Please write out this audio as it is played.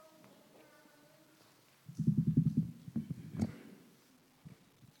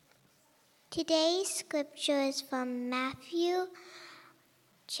Today's scripture is from Matthew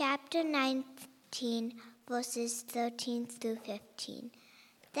chapter 19, verses 13 through 15.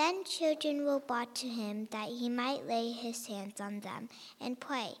 Then children were brought to him that he might lay his hands on them and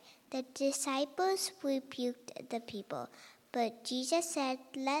pray. The disciples rebuked the people, but Jesus said,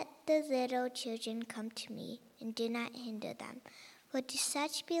 "Let the little children come to me, and do not hinder them, for to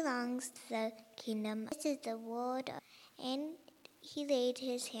such belongs the kingdom." This is the word, and he laid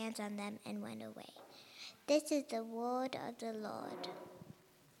his hands on them and went away. This is the word of the Lord.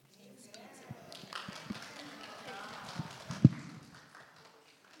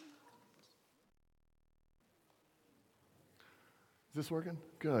 Is this working?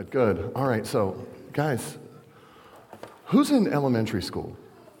 Good. All right, so guys, who's in elementary school?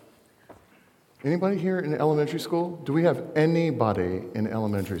 Anybody here in elementary school? Do we have anybody in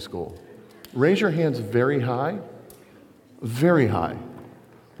elementary school? Raise your hands very high. Very high.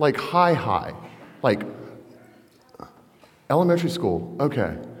 Like high. Like elementary school.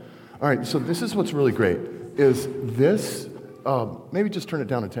 Okay. All right, so this is what's really great, is this, maybe just turn it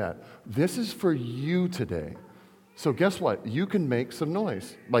down a tad. This is for you today. So guess what? You can make some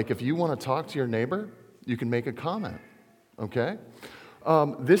noise. Like if you want to talk to your neighbor, you can make a comment, okay?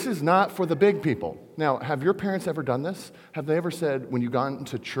 This is not for the big people. Now, have your parents ever done this? Have they ever said, when you've gone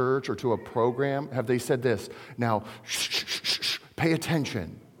to church or to a program, have they said this? Now, shh, pay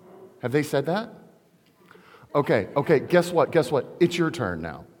attention. Have they said that? Okay, guess what? It's your turn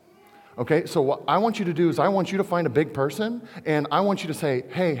now. Okay, so what I want you to do is I want you to find a big person, and I want you to say,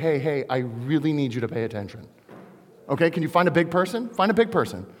 hey, I really need you to pay attention. Okay, can you find a big person? Find a big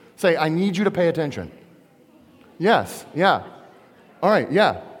person. Say, I need you to pay attention. Yes, yeah. All right,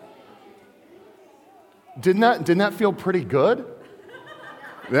 yeah. Didn't that feel pretty good?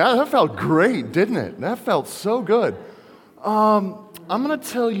 Yeah, that felt great, didn't it? That felt so good. I'm going to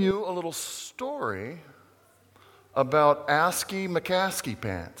tell you a little story about Asky McCaskey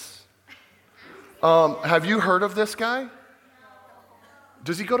Pants. Have you heard of this guy?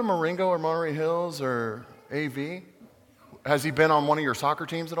 Does he go to Marengo or Monterey Hills or AV? Has he been on one of your soccer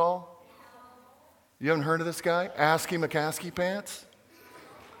teams at all? You haven't heard of this guy? Asky McCaskey Pants?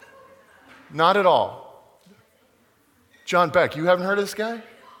 Not at all. John Beck, you haven't heard of this guy?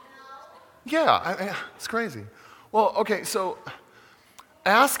 Yeah, it's crazy. Well, okay, so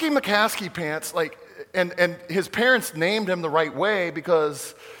Asky McCaskey Pants, and his parents named him the right way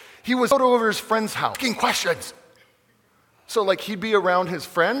because he was over his friend's house asking questions. So he'd be around his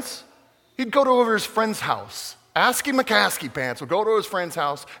friends. He'd go over his friend's house. Asky McCaskey Pants would go to his friend's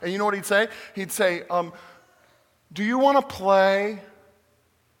house, and you know what he'd say? He'd say, do you want to play?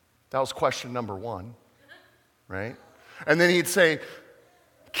 That was question number one, right? And then he'd say,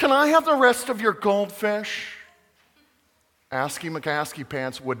 can I have the rest of your goldfish? Asky McCaskey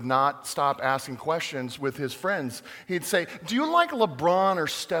Pants would not stop asking questions with his friends. He'd say, do you like LeBron or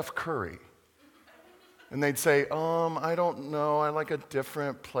Steph Curry? And they'd say, I don't know, I like a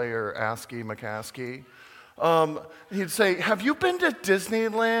different player, Asky McCaskey. He'd say, have you been to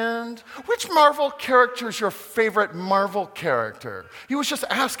Disneyland? Which Marvel character is your favorite Marvel character? He was just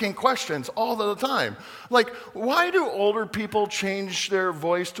asking questions all the time. Why do older people change their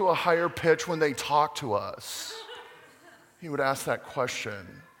voice to a higher pitch when they talk to us? He would ask that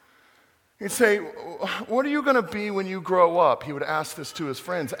question. He'd say, what are you going to be when you grow up? He would ask this to his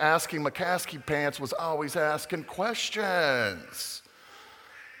friends. Asky McCaskey Pants was always asking questions.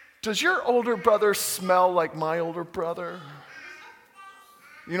 Does your older brother smell like my older brother?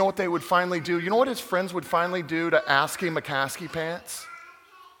 You know what they would finally do? You know what his friends would finally do to Asky McCaskey Pants?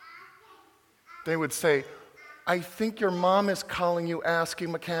 They would say, I think your mom is calling you Asky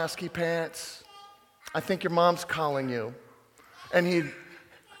McCaskey Pants. I think your mom's calling you. And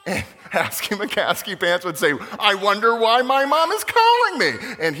Asky McCaskey Pants would say, I wonder why my mom is calling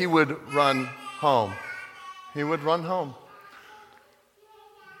me. And he would run home.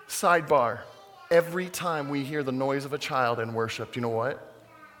 Sidebar, every time we hear the noise of a child in worship, you know what?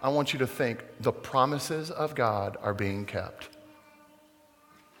 I want you to think the promises of God are being kept.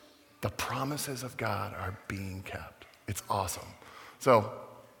 The promises of God are being kept. It's awesome. So,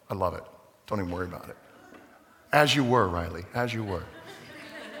 I love it. Don't even worry about it. As you were, Riley, as you were.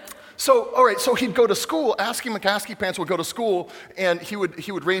 So, all right, so he'd go to school. Asky McCaskey Pants would go to school, and he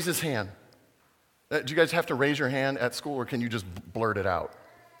would raise his hand. Do you guys have to raise your hand at school, or can you just blurt it out?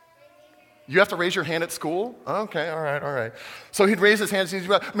 You have to raise your hand at school? Okay, all right. So he'd raise his hand and he'd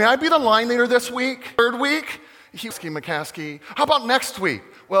be like, may I be the line leader this week? Third week? Asky McCaskey, how about next week?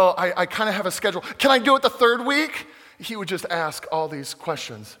 Well, I kind of have a schedule. Can I do it the third week? He would just ask all these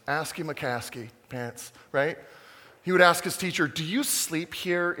questions. Asky McCaskey Pants, right? He would ask his teacher, do you sleep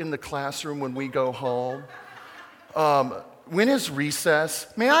here in the classroom when we go home? When is recess?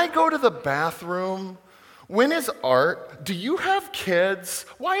 May I go to the bathroom? When is art? Do you have kids?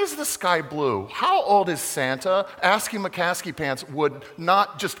 Why is the sky blue? How old is Santa? Asking McCaskey Pants would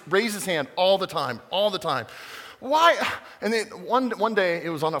not just raise his hand all the time. Why? And then one day, it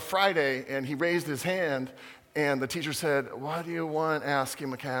was on a Friday, and he raised his hand, and the teacher said, what do you want,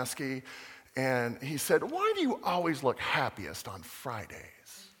 Asking McCaskey? And he said, why do you always look happiest on Fridays?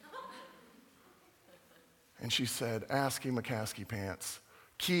 And she said, Asking McCaskey Pants,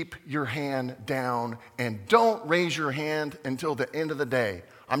 keep your hand down and don't raise your hand until the end of the day.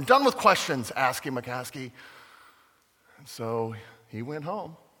 I'm done with questions, Asking McCaskey. And so he went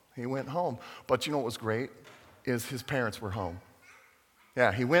home. But you know what was great? Is his parents were home.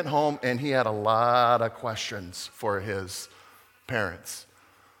 Yeah, he went home and he had a lot of questions for his parents.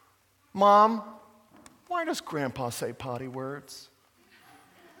 Mom, why does Grandpa say potty words?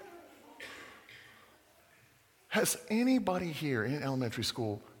 Has anybody here in elementary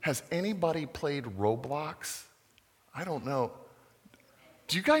school, has anybody played Roblox? I don't know.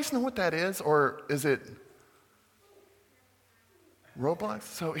 Do you guys know what that is? Or is it Roblox?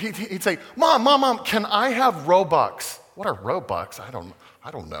 So he'd say, Mom, can I have Robux? What are Robux? I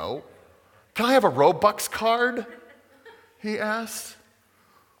don't know. Can I have a Robux card? He asked.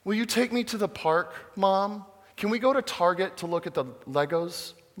 Will you take me to the park, Mom? Can we go to Target to look at the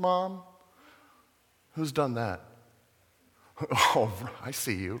Legos, Mom? Who's done that? Oh, I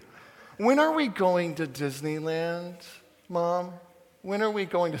see you. When are we going to Disneyland, Mom? When are we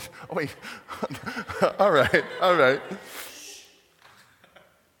going to... Oh, wait. All right.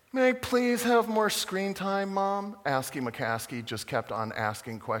 May I please have more screen time, Mom? Asking McCaskey just kept on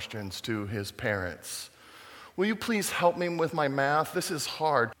asking questions to his parents. Will you please help me with my math? This is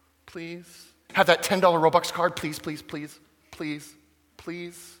hard. Please? Have that $10 Robux card, please.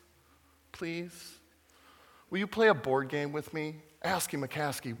 Will you play a board game with me? Asking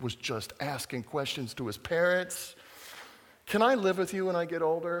McCaskey was just asking questions to his parents. Can I live with you when I get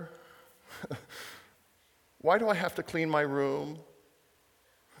older? Why do I have to clean my room?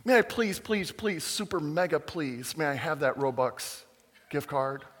 May I please, super mega please, may I have that Robux gift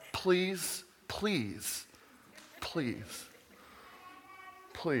card? Please.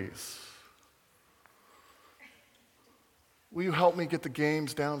 Will you help me get the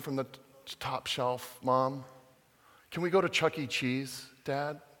games down from the top shelf, Mom? Can we go to Chuck E. Cheese,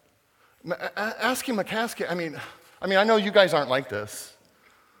 Dad? Asking McCaskey, I know you guys aren't like this.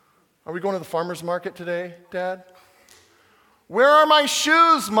 Are we going to the farmer's market today, Dad? Where are my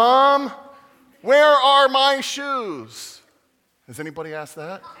shoes, Mom? Where are my shoes? Has anybody asked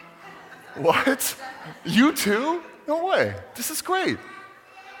that? What? You too? No way. This is great.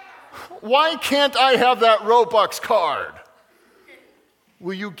 Why can't I have that Robux card?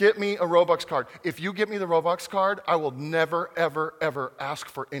 Will you get me a Robux card? If you get me the Robux card, I will never, ever ask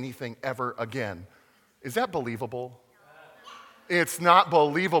for anything ever again. Is that believable? It's not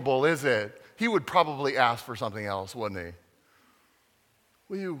believable, is it? He would probably ask for something else, wouldn't he?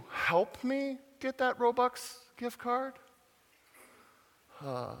 Will you help me get that Robux gift card?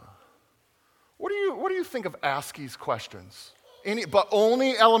 What do you think of Askey's questions? But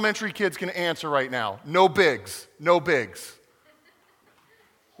only elementary kids can answer right now. No bigs.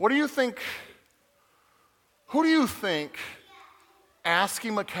 What do you think? Who do you think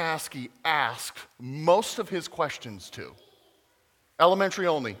Asking McCaskey asked most of his questions to? Elementary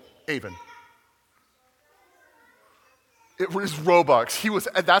only, Avon. It was Robux.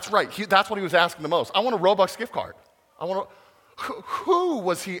 That's right. That's what he was asking the most. I want a Robux gift card. Who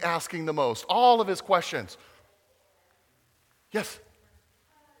was he asking the most? All of his questions. Yes.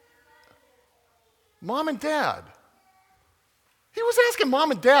 Mom and Dad. He was asking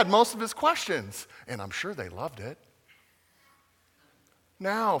Mom and Dad most of his questions, and I'm sure they loved it.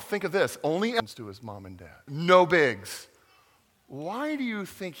 Now, think of this. Only to his mom and dad. No bigs. Why do you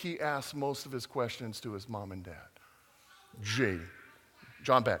think he asked most of his questions to his mom and dad?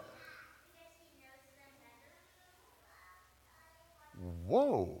 John Beck.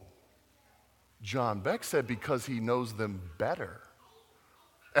 Whoa. John Beck said because he knows them better.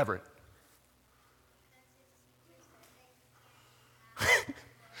 Everett.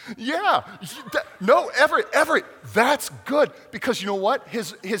 Yeah. No, Everett, that's good. Because you know what?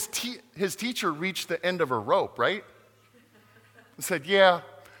 His teacher reached the end of her rope, right? And said, yeah,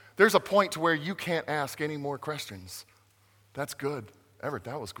 there's a point to where you can't ask any more questions. That's good. Everett,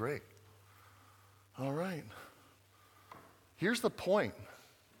 that was great. All right. Here's the point,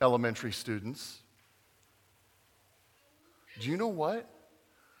 elementary students. Do you know what?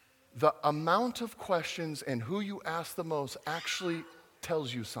 the amount of questions and who you ask the most actually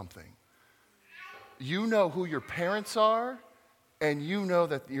tells you something. You know who your parents are, and you know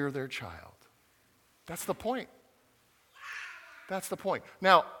that you're their child. That's the point. That's the point.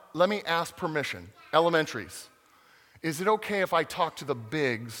 Now, let me ask permission. Elementaries. Is it okay if I talk to the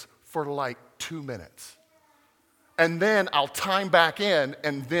bigs for like 2 minutes? And then I'll time back in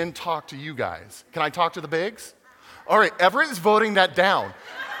and then talk to you guys. Can I talk to the bigs? All right, Everett is voting that down.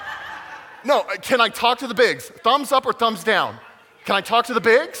 No, can I talk to the bigs? Thumbs up or thumbs down? Can I talk to the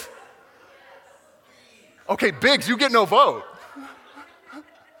bigs? Okay, bigs, you get no vote.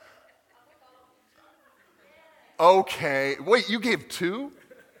 Okay, wait, you gave 2?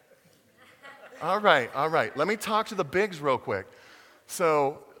 All right. Let me talk to the bigs real quick.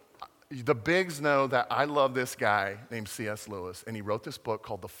 So, the bigs know that I love this guy named C.S. Lewis, and he wrote this book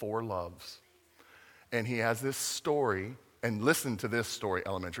called The Four Loves. And he has this story, and listen to this story,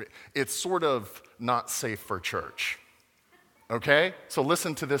 elementary. It's sort of not safe for church. Okay? So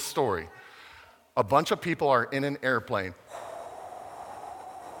listen to this story. A bunch of people are in an airplane.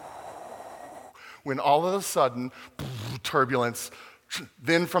 When all of a sudden, turbulence,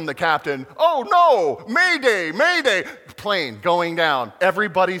 then from the captain, oh no, mayday, mayday, plane going down.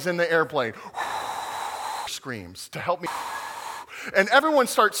 Everybody's in the airplane. Screams to help me. And everyone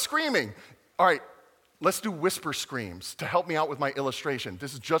starts screaming. All right, let's do whisper screams to help me out with my illustration.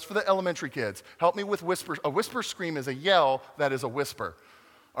 This is just for the elementary kids. Help me with whisper. A whisper scream is a yell that is a whisper.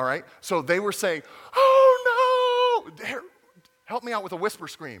 All right? So they were saying, oh no! Help me out with a whisper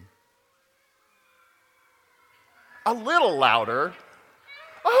scream. A little louder.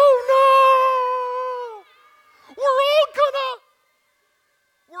 Oh no!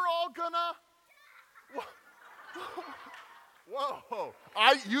 We're all gonna. Whoa.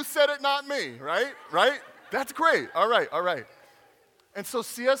 You said it, not me, right? Right? That's great. All right. And so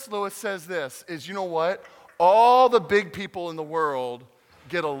C.S. Lewis says this, is you know what? All the big people in the world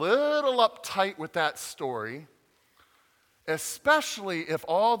get a little uptight with that story, especially if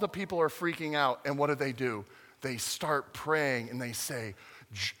all the people are freaking out. And what do? They start praying and they say,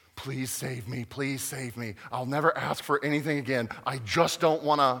 please save me. I'll never ask for anything again. I just don't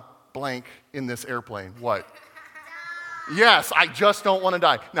want to blank in this airplane. What? Yes, I just don't want to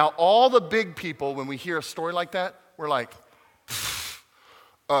die. Now, all the big people, when we hear a story like that, we're like,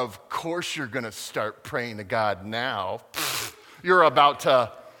 of course you're going to start praying to God now. You're about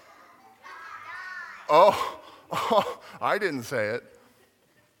to, oh, I didn't say it.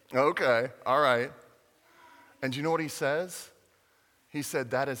 Okay, all right. And do you know what he says? He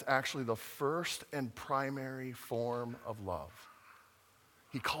said that is actually the first and primary form of love.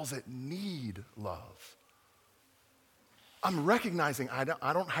 He calls it need love. I'm recognizing I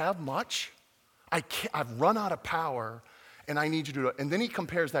don't have much. I've run out of power, and I need you to do it. And then he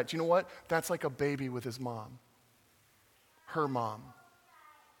compares that. Do you know what? That's like a baby with his mom, her mom.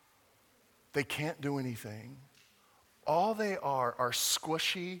 They can't do anything. All they are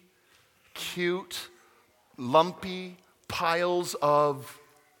squishy, cute, lumpy piles of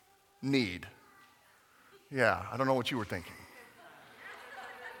need. Yeah, I don't know what you were thinking.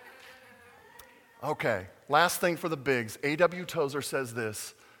 Okay, last thing for the bigs. A.W. Tozer says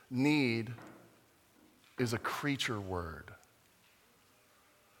this, need is a creature word.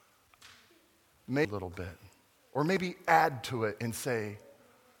 Maybe a little bit. Or maybe add to it and say,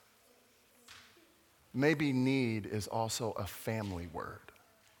 maybe need is also a family word.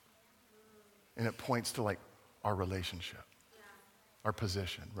 And it points to like our relationship, our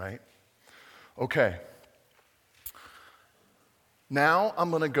position, right? Okay. Now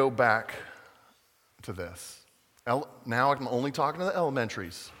I'm going to go back to this. Now I'm only talking to the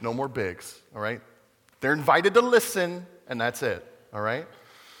elementaries, no more bigs, all right? They're invited to listen, and that's it, all right?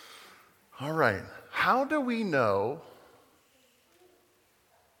 All right. How do we know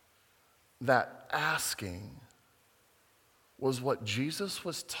that asking was what Jesus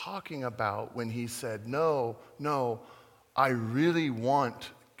was talking about when he said, no, I really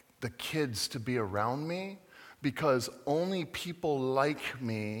want the kids to be around me because only people like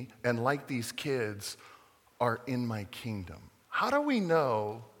me and like these kids are in my kingdom? How do we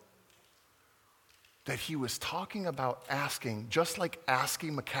know that he was talking about asking, just like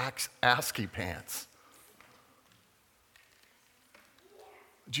Asky Macaque's Asky Pants?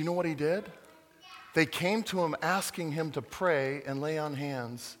 Do you know what he did? They came to him asking him to pray and lay on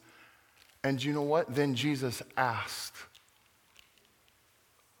hands. And do you know what? Then Jesus asked.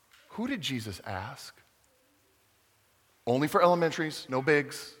 Who did Jesus ask? Only for elementaries, no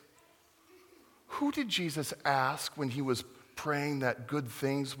bigs. Who did Jesus ask when he was praying that good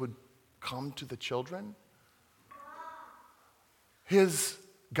things would come to the children? His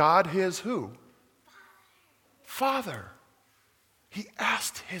God his who? Father. He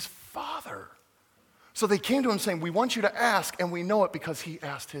asked his Father. So they came to him saying, we want you to ask, and we know it because he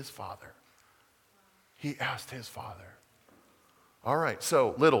asked his Father. He asked his Father. All right,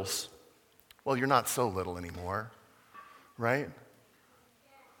 so littles. Well, you're not so little anymore, right?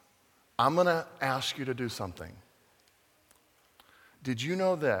 I'm going to ask you to do something. Did you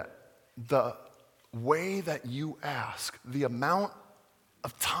know that the way that you ask, the amount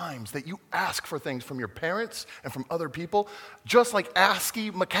of times that you ask for things from your parents and from other people, just like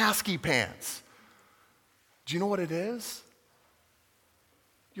Asky McCaskey pants, do you know what it is?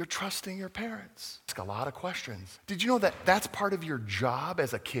 You're trusting your parents. Ask a lot of questions. Did you know that that's part of your job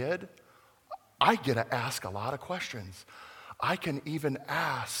as a kid? I get to ask a lot of questions. I can even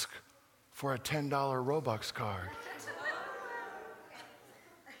ask for a $10 Robux card.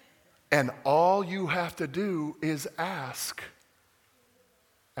 And all you have to do is ask,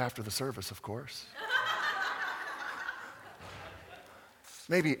 after the service, of course.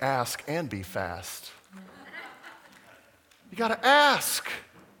 Maybe ask and be fast. You got to ask.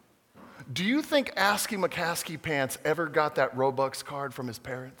 Do you think Asky McCaskey Pants ever got that Robux card from his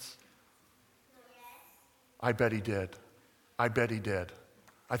parents? I bet he did. I bet he did.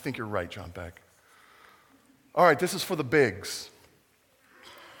 I think you're right, John Beck. All right, this is for the bigs.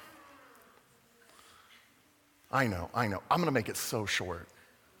 I know. I'm going to make it so short.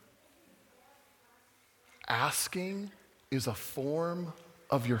 Asking is a form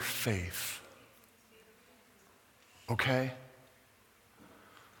of your faith. Okay?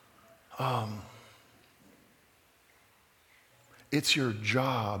 It's your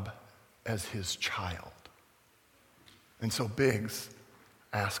job as his child. And so, bigs,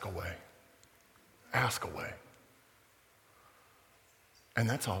 ask away. Ask away. And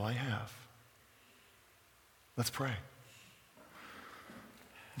that's all I have. Let's pray.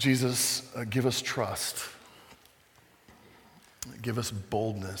 Jesus, give us trust. Give us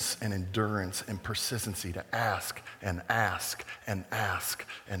boldness and endurance and persistency to ask and ask and ask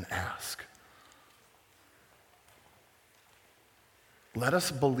and ask. Let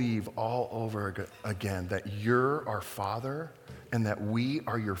us believe all over again that you're our Father and that we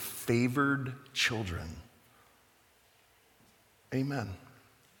are your favored children. Amen.